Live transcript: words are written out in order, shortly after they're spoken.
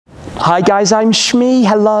Hi guys, I'm Shmi,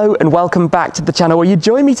 hello and welcome back to the channel where you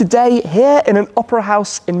join me today here in an opera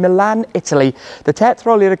house in Milan, Italy, the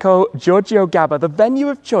Teatro Lirico Giorgio Gaber, the venue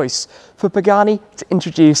of choice for Pagani to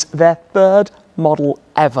introduce their third model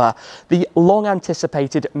ever. The long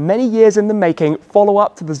anticipated, many years in the making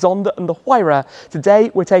follow-up to the Zonda and the Huayra. Today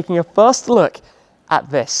we're taking a first look at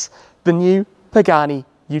this, the new Pagani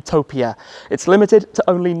Utopia. It's limited to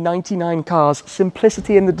only 99 cars,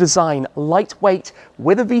 simplicity in the design, lightweight,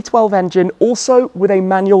 with a V12 engine, also with a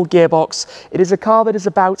manual gearbox. It is a car that is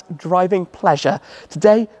about driving pleasure.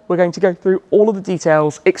 Today, we're going to go through all of the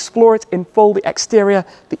details, explore it in full, the exterior,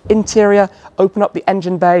 the interior, open up the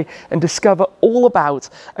engine bay and discover all about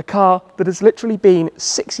a car that has literally been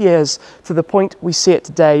 6 years to the point we see it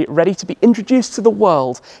today, ready to be introduced to the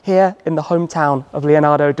world here in the hometown of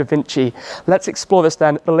Leonardo da Vinci. Let's explore this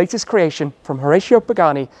then, the latest creation from Horacio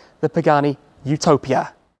Pagani, the Pagani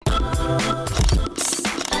Utopia.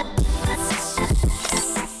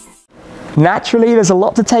 Naturally, there's a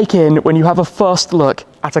lot to take in when you have a first look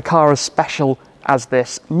at a car as special as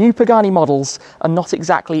this. New Pagani models are not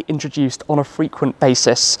exactly introduced on a frequent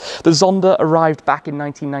basis. The Zonda arrived back in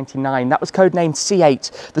 1999. That was codenamed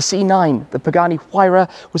C8. The C9, the Pagani Huayra,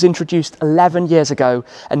 was introduced 11 years ago.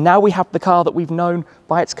 And now we have the car that we've known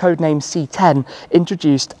by its codename C10,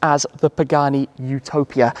 introduced as the Pagani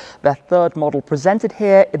Utopia. Their third model presented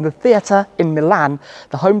here in the theatre in Milan,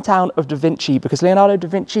 the hometown of Da Vinci, because Leonardo da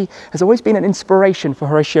Vinci has always been an inspiration for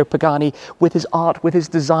Horacio Pagani with his art, with his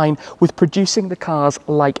design, with producing the cars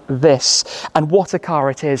like this. And what a car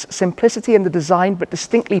it is. Simplicity in the design, but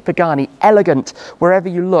distinctly Pagani, elegant wherever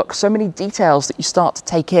you look. So many details that you start to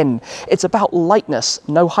take in. It's about lightness,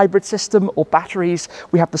 no hybrid system or batteries.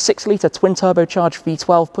 We have the 6-litre twin turbocharged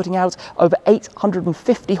V12 putting out over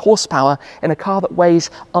 850 horsepower in a car that weighs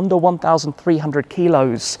under 1,300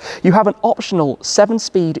 kilos. You have an optional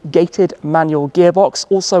 7-speed gated manual gearbox,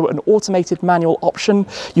 also an automated manual option.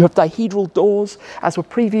 You have dihedral doors, as were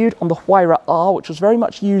previewed on the Huayra R, which was very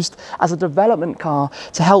much used as a development car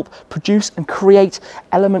to help produce and create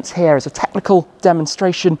elements here as a technical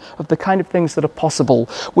demonstration of the kind of things that are possible.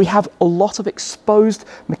 We have a lot of exposed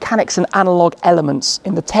mechanics and analog elements.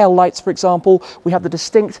 In the tail lights, for example, we have the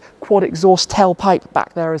distinct quad exhaust tailpipe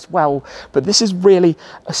back there as well. But this is really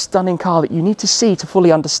a stunning car that you need to see to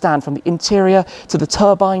fully understand, from the interior to the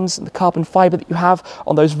turbines and the carbon fibre that you have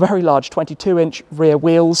on those very large 22-inch rear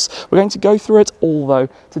wheels. We're going to go through it all though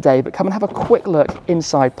today, but come and have a quick look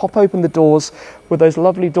inside. Pop open the doors with those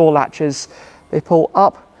lovely door latches. They pull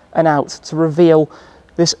up and out to reveal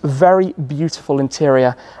this very beautiful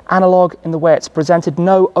interior. Analog in the way it's presented,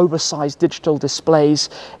 no oversized digital displays.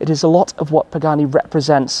 It is a lot of what Pagani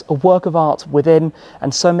represents, a work of art within,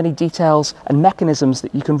 and so many details and mechanisms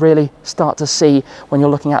that you can really start to see when you're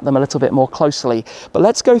looking at them a little bit more closely. But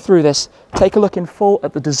let's go through this, take a look in full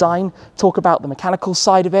at the design, talk about the mechanical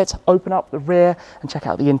side of it, open up the rear and check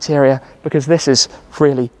out the interior, because this is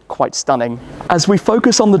really quite stunning. As we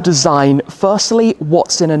focus on the design, firstly,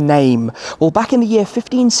 what's in a name? Well, back in the year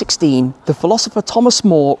 1516, the philosopher Thomas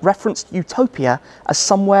More referenced utopia as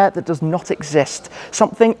somewhere that does not exist,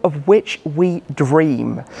 something of which we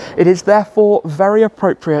dream. It is therefore very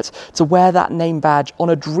appropriate to wear that name badge on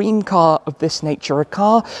a dream car of this nature, a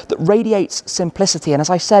car that radiates simplicity and, as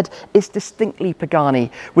I said, is distinctly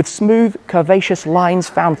Pagani, with smooth, curvaceous lines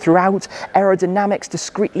found throughout, aerodynamics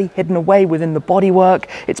discreetly hidden away within the bodywork.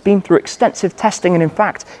 It's been through extensive testing and in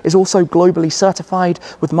fact is also globally certified,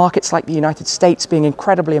 with markets like the United States being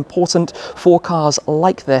incredibly important for cars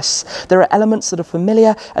like this. There are elements that are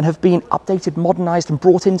familiar and have been updated, modernized and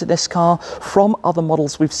brought into this car from other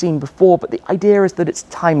models we've seen before, but the idea is that it's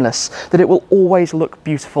timeless, that it will always look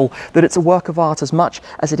beautiful, that it's a work of art as much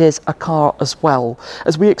as it is a car as well.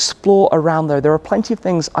 As we explore around though, there are plenty of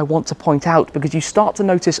things I want to point out, because you start to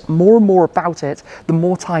notice more and more about it the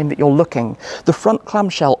more time that you're looking. The front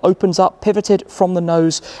clamshell opens up, pivoted from the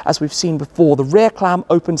nose as we've seen before. The rear clam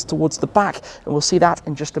opens towards the back, and we'll see that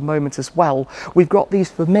in just a moment as well. We've got these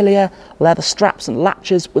familiar leather straps and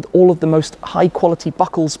latches with all of the most high quality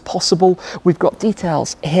buckles possible. We've got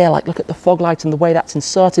details here, like look at the fog light and the way that's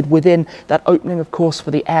inserted within that opening, of course,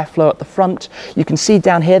 for the airflow at the front. You can see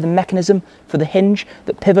down here the mechanism for the hinge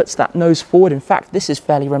that pivots that nose forward. In fact, this is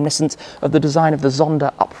fairly reminiscent of the design of the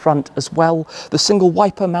Zonda up front as well. The single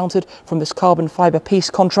wiper mounted from this carbon fibre piece,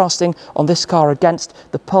 contrasting on this car against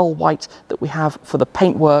the pearl white that we have for the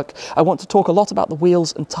paintwork. I want to talk a lot about the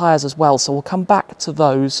wheels and tyres as well, so we'll come back to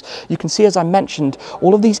those. You can see, as I mentioned,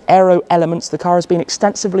 all of these aero elements. The car has been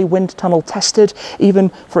extensively wind tunnel tested, even,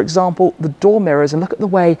 for example, the door mirrors, and look at the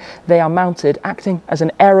way they are mounted, acting as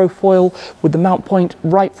an aerofoil with the mount point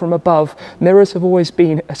right from above. Mirrors have always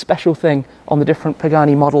been a special thing on the different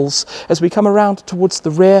Pagani models. As we come around towards the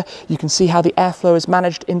rear, you can see how the airflow is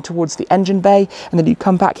managed in towards the engine bay, and then you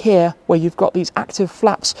come back here where you've got these active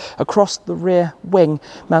flaps across the rear wing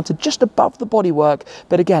mounted just above the bodywork,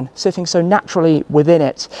 but again sitting so naturally within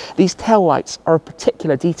it. These tail lights are a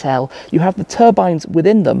particular detail. You have the turbines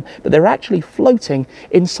within them, but they're actually floating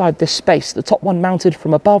inside this space, the top one mounted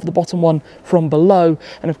from above, the bottom one from below,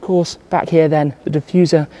 and of course back here then the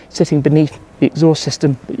diffuser sitting beneath the exhaust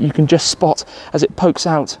system that you can just spot as it pokes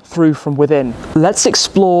out through from within. Let's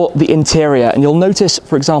explore the interior, and you'll notice,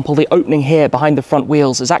 for example, the opening here behind the front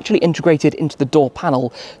wheels is actually integrated into the door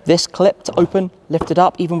panel. This clip to open, lift it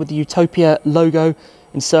up, even with the Utopia logo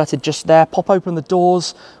inserted just there. Pop open the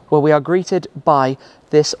doors where we are greeted by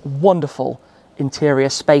this wonderful interior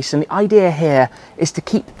space, and the idea here is to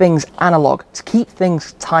keep things analog, to keep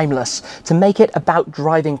things timeless, to make it about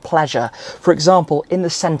driving pleasure. For example, in the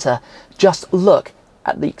center, just look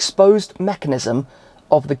at the exposed mechanism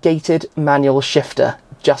of the gated manual shifter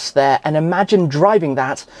just there, and imagine driving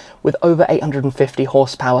that with over 850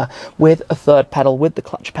 horsepower, with a third pedal, with the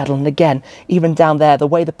clutch pedal, and again, even down there, the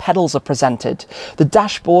way the pedals are presented. The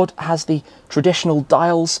dashboard has the traditional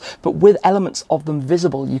dials, but with elements of them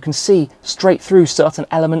visible. You can see straight through certain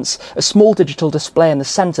elements, a small digital display in the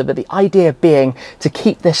center, but the idea being to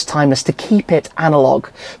keep this timeless, to keep it analog.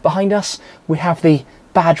 Behind us, we have the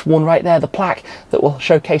badge worn right there, the plaque that will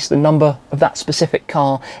showcase the number of that specific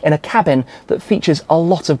car, in a cabin that features a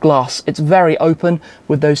lot of glass. It's very open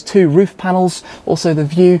with those two roof panels, also the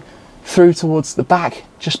view through towards the back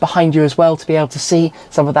just behind you as well, to be able to see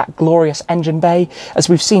some of that glorious engine bay. As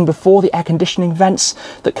we've seen before, the air conditioning vents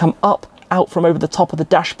that come up out from over the top of the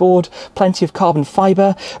dashboard, plenty of carbon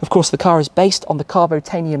fiber. Of course, the car is based on the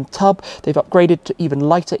carbotanium tub. They've upgraded to even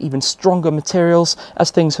lighter, even stronger materials as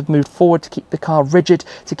things have moved forward to keep the car rigid,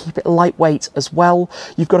 to keep it lightweight as well.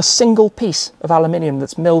 You've got a single piece of aluminium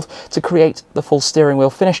that's milled to create the full steering wheel,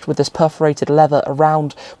 finished with this perforated leather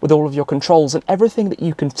around with all of your controls, and everything that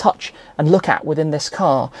you can touch and look at within this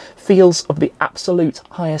car feels of the absolute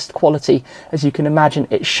highest quality, as you can imagine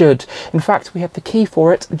it should. In fact, we have the key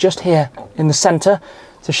for it just here in the center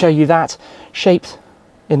to show you that, shaped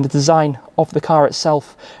in the design of the car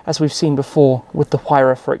itself, as we've seen before with the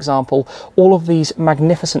Huayra, for example. All of these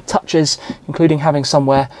magnificent touches, including having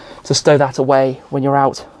somewhere to stow that away when you're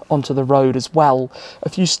out onto the road as well. A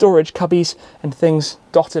few storage cubbies and things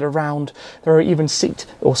dotted around. There are even seat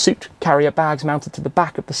or suit carrier bags mounted to the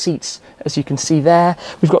back of the seats, as you can see there.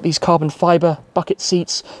 We've got these carbon fiber bucket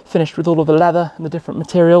seats finished with all of the leather and the different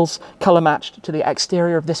materials, color matched to the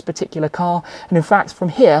exterior of this particular car. And in fact, from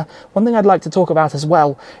here, one thing I'd like to talk about as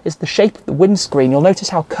well is the shape of the windscreen. You'll notice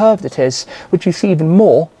how curved it is, which you see even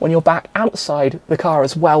more when you're back outside the car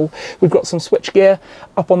as well. We've got some switchgear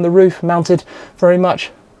up on the roof, mounted very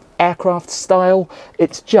much aircraft style.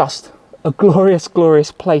 It's just a glorious,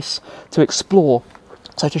 glorious place to explore.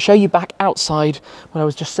 So to show you back outside, what I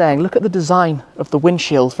was just saying, look at the design of the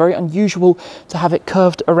windshield. Very unusual to have it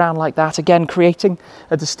curved around like that, again creating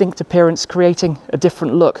a distinct appearance, creating a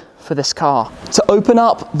different look for this car. To open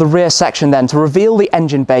up the rear section then, to reveal the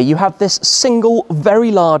engine bay, you have this single,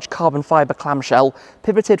 very large carbon fiber clamshell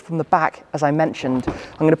pivoted from the back, as I mentioned.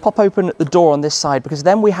 I'm going to pop open the door on this side, because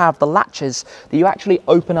then we have the latches that you actually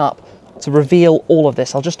open up to reveal all of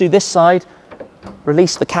this. I'll just do this side,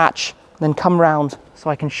 release the catch, then come round so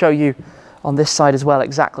I can show you on this side as well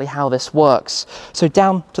exactly how this works. So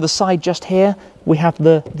down to the side just here, we have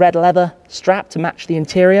the red leather strap to match the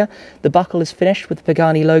interior. The buckle is finished with the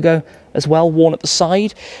Pagani logo as well, worn at the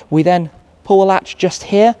side. We then pull the latch just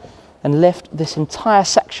here and lift this entire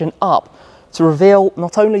section up to reveal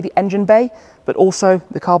not only the engine bay, but also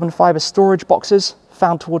the carbon fiber storage boxes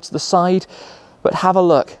found towards the side. But have a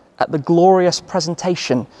look at the glorious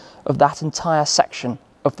presentation of that entire section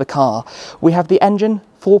of the car. We have the engine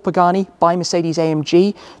for Pagani by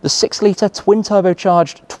Mercedes-AMG, the 6-litre twin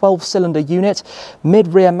turbocharged 12-cylinder unit,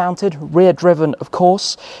 mid-rear mounted, rear driven of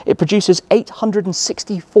course. It produces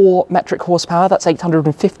 864 metric horsepower, that's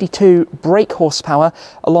 852 brake horsepower,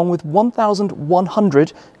 along with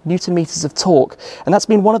 1,100 Newton meters of torque. And that's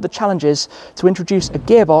been one of the challenges, to introduce a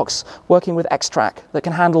gearbox working with X-Track that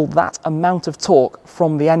can handle that amount of torque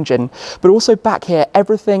from the engine. But also back here,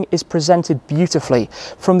 everything is presented beautifully,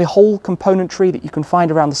 from the whole componentry that you can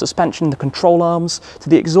find around the suspension, the control arms, to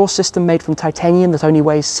the exhaust system made from titanium that only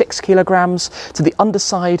weighs 6 kilograms, to the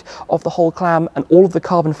underside of the whole clam and all of the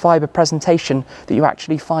carbon fiber presentation that you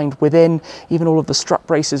actually find within, even all of the strut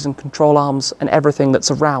braces and control arms and everything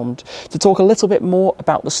that's around. To talk a little bit more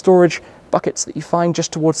about the storage buckets that you find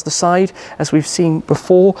just towards the side, as we've seen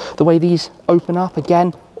before, the way these open up,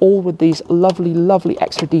 again, all with these lovely, lovely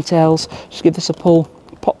extra details. Just give this a pull,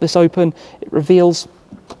 pop this open, it reveals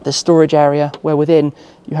the storage area where within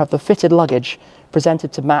you have the fitted luggage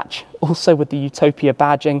presented to match, also with the Utopia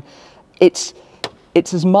badging. It's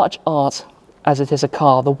as much art as it is a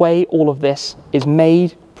car. The way all of this is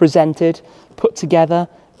made, presented, put together,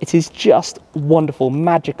 it is just wonderful,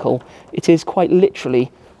 magical. It is quite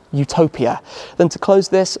literally Utopia. Then to close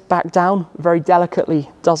this back down, very delicately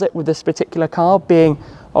does it with this particular car, being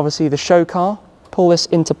obviously the show car. Pull this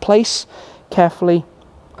into place, carefully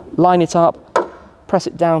line it up, press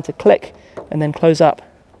it down to click, and then close up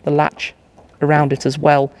the latch around it as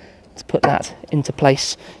well to put that into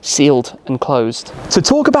place, sealed and closed. To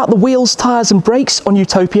talk about the wheels, tyres and brakes on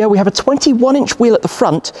Utopia, we have a 21-inch wheel at the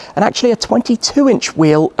front and actually a 22-inch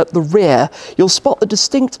wheel at the rear. You'll spot the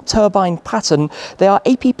distinct turbine pattern. They are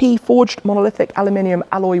APP forged monolithic aluminium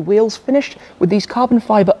alloy wheels finished with these carbon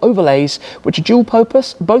fibre overlays, which are dual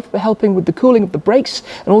purpose, both for helping with the cooling of the brakes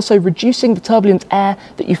and also reducing the turbulent air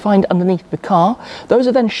that you find underneath the car. Those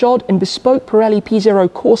are then shod in bespoke Pirelli P0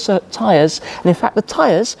 Corsa tyres, and in fact the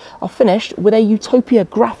tyres are finished with a Utopia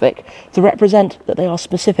graphic to represent that they are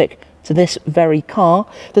specific to this very car.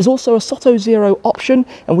 There's also a Soto Zero option,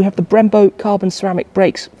 and we have the Brembo carbon ceramic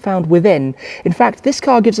brakes found within. In fact, this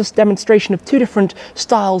car gives us demonstration of two different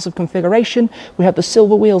styles of configuration. We have the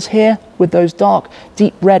silver wheels here with those dark,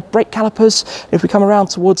 deep red brake calipers. If we come around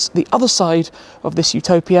towards the other side of this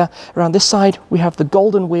Utopia, around this side, we have the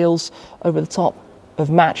golden wheels over the top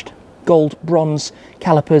of matched gold bronze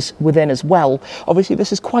calipers within as well. Obviously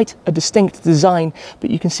this is quite a distinct design, but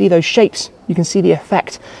you can see those shapes, you can see the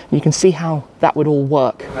effect, and you can see how that would all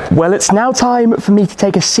work. Well, it's now time for me to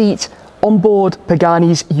take a seat on board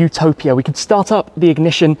Pagani's Utopia. We can start up the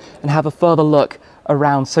ignition and have a further look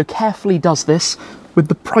around. So carefully does this with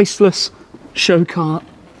the priceless show car,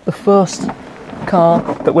 the first car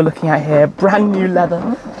that we're looking at here, brand new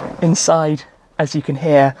leather inside, as you can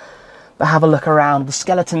hear. But have a look around, the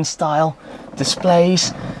skeleton style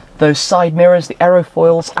displays, those side mirrors, the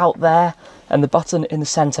aerofoils out there, and the button in the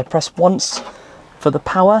center. Press once for the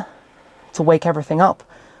power to wake everything up.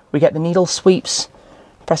 We get the needle sweeps,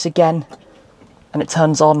 press again, and it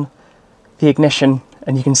turns on the ignition,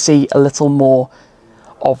 and you can see a little more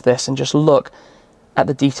of this, and just look at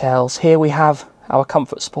the details. Here we have our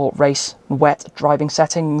Comfort Sport race and wet driving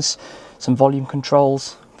settings, some volume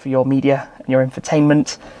controls for your media and your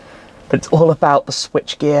infotainment. But it's all about the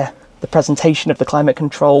switch gear, the presentation of the climate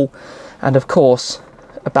control, and of course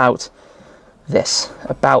about this,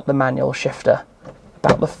 about the manual shifter,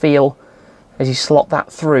 about the feel as you slot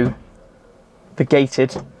that through the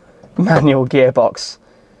gated manual gearbox.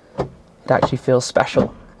 It actually feels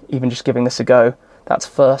special, even just giving this a go. That's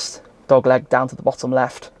first, dog leg down to the bottom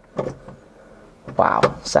left.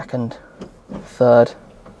 Wow, second, third,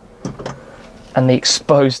 and the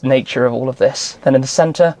exposed nature of all of this. Then in the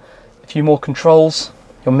center, a few more controls,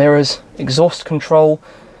 your mirrors, exhaust control,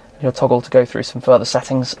 and your toggle to go through some further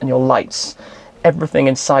settings, and your lights. Everything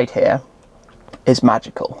inside here is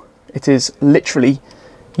magical. It is literally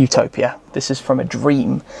Utopia. This is from a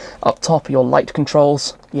dream. Up top are your light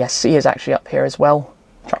controls. The ESC is actually up here as well.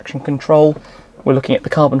 Traction control. We're looking at the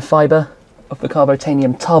carbon fibre of the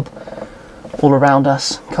carbotanium tub all around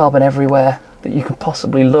us. Carbon everywhere that you could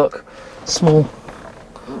possibly look. Small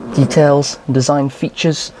details and design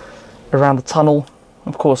features around the tunnel.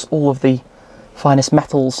 Of course, all of the finest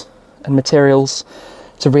metals and materials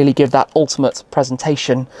to really give that ultimate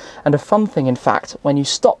presentation. And a fun thing, in fact, when you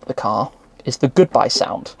stop the car, is the goodbye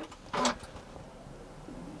sound.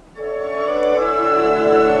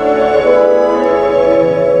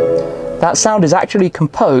 That sound is actually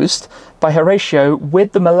composed by Horacio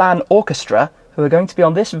with the Milan Orchestra, who are going to be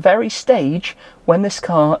on this very stage when this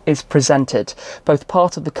car is presented. Both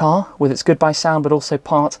part of the car with its goodbye sound, but also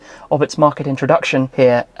part of its market introduction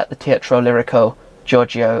here at the Teatro Lirico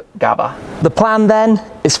Giorgio Gaber. The plan then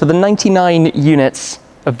is for the 99 units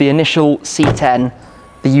of the initial C10,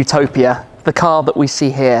 the Utopia, the car that we see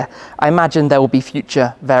here. I imagine there will be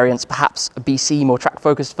future variants, perhaps a BC, more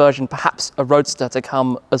track-focused version, perhaps a Roadster to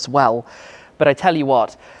come as well. But I tell you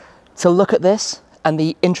what, to look at this and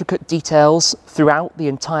the intricate details throughout the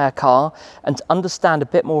entire car, and to understand a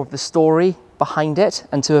bit more of the story behind it,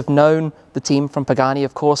 and to have known the team from Pagani,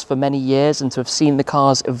 of course, for many years, and to have seen the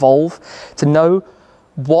cars evolve, to know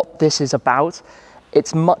what this is about,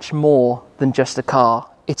 it's much more than just a car.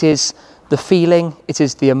 It is the feeling, it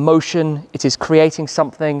is the emotion, it is creating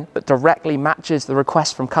something that directly matches the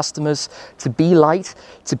request from customers to be light,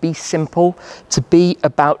 to be simple, to be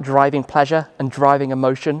about driving pleasure and driving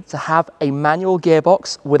emotion, to have a manual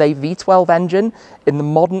gearbox with a V12 engine in the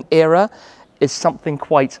modern era. is something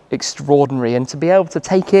quite extraordinary, and to be able to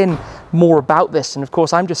take in more about this, and of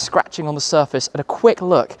course I'm just scratching on the surface at a quick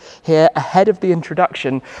look here ahead of the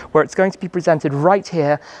introduction, where it's going to be presented right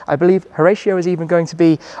here. I believe Horacio is even going to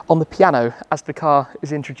be on the piano as the car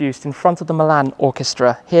is introduced in front of the Milan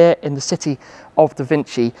Orchestra here in the city of Da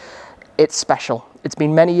Vinci. It's special. It's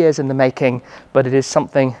been many years in the making, but it is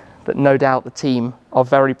something that no doubt the team are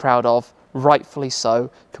very proud of, rightfully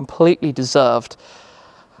so, completely deserved.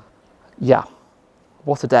 Yeah,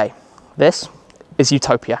 what a day. This is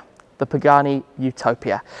Utopia, the Pagani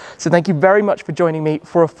Utopia. So thank you very much for joining me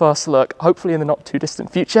for a first look. Hopefully in the not too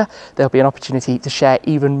distant future, there'll be an opportunity to share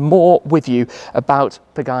even more with you about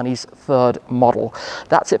Pagani's third model.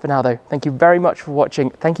 That's it for now though. Thank you very much for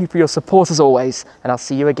watching. Thank you for your support as always, and I'll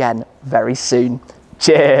see you again very soon.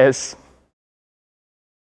 Cheers.